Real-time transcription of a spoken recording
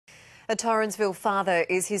A Torrensville father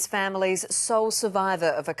is his family's sole survivor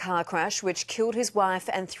of a car crash which killed his wife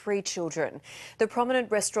and 3 children. The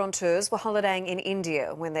prominent restaurateurs were holidaying in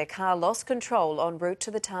India when their car lost control en route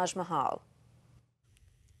to the Taj Mahal.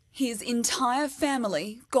 His entire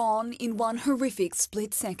family gone in one horrific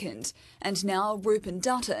split second, and now Rupen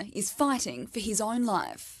Dutta is fighting for his own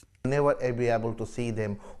life. Never be able to see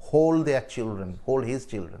them hold their children, hold his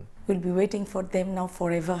children. We'll be waiting for them now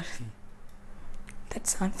forever.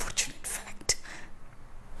 That's an unfortunate fact.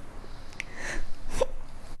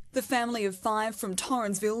 The family of 5 from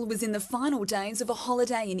Torrensville was in the final days of a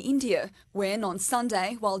holiday in India when, on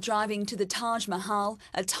Sunday, while driving to the Taj Mahal,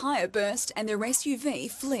 a tyre burst and their SUV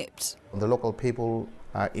flipped. The local people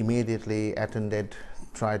immediately attended,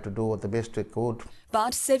 tried to do the best they could.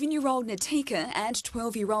 But 7-year-old Natika and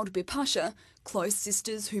 12-year-old Bipasha, close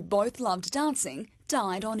sisters who both loved dancing,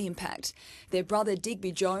 died on impact. Their brother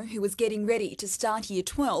Digby Joe, who was getting ready to start Year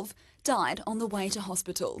 12, died on the way to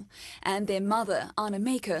hospital. And their mother,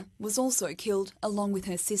 Anamika, was also killed along with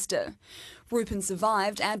her sister. Rupen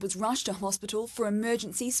survived and was rushed to hospital for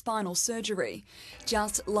emergency spinal surgery.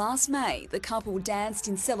 Just last May, the couple danced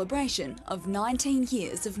in celebration of 19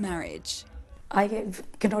 years of marriage. I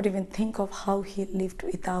cannot even think of how he lived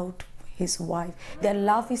without his wife. Their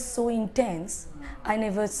love is so intense. I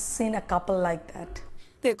never seen a couple like that.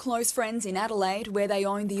 They're close friends in Adelaide, where they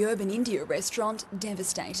own the Urban India restaurant,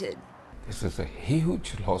 devastated. This is a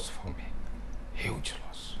huge loss for me. Huge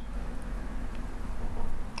loss.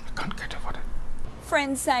 I can't get over it.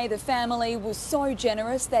 Friends say the family was so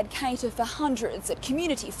generous they'd cater for hundreds at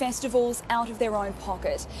community festivals out of their own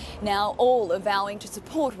pocket. Now all are vowing to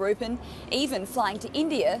support Rupen, even flying to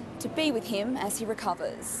India to be with him as he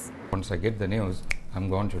recovers. Once I get the news, I'm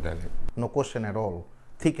going to Adelaide. No question at all.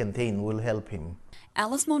 Thick and thin will help him.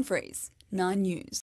 Alice Monfries, 9 News.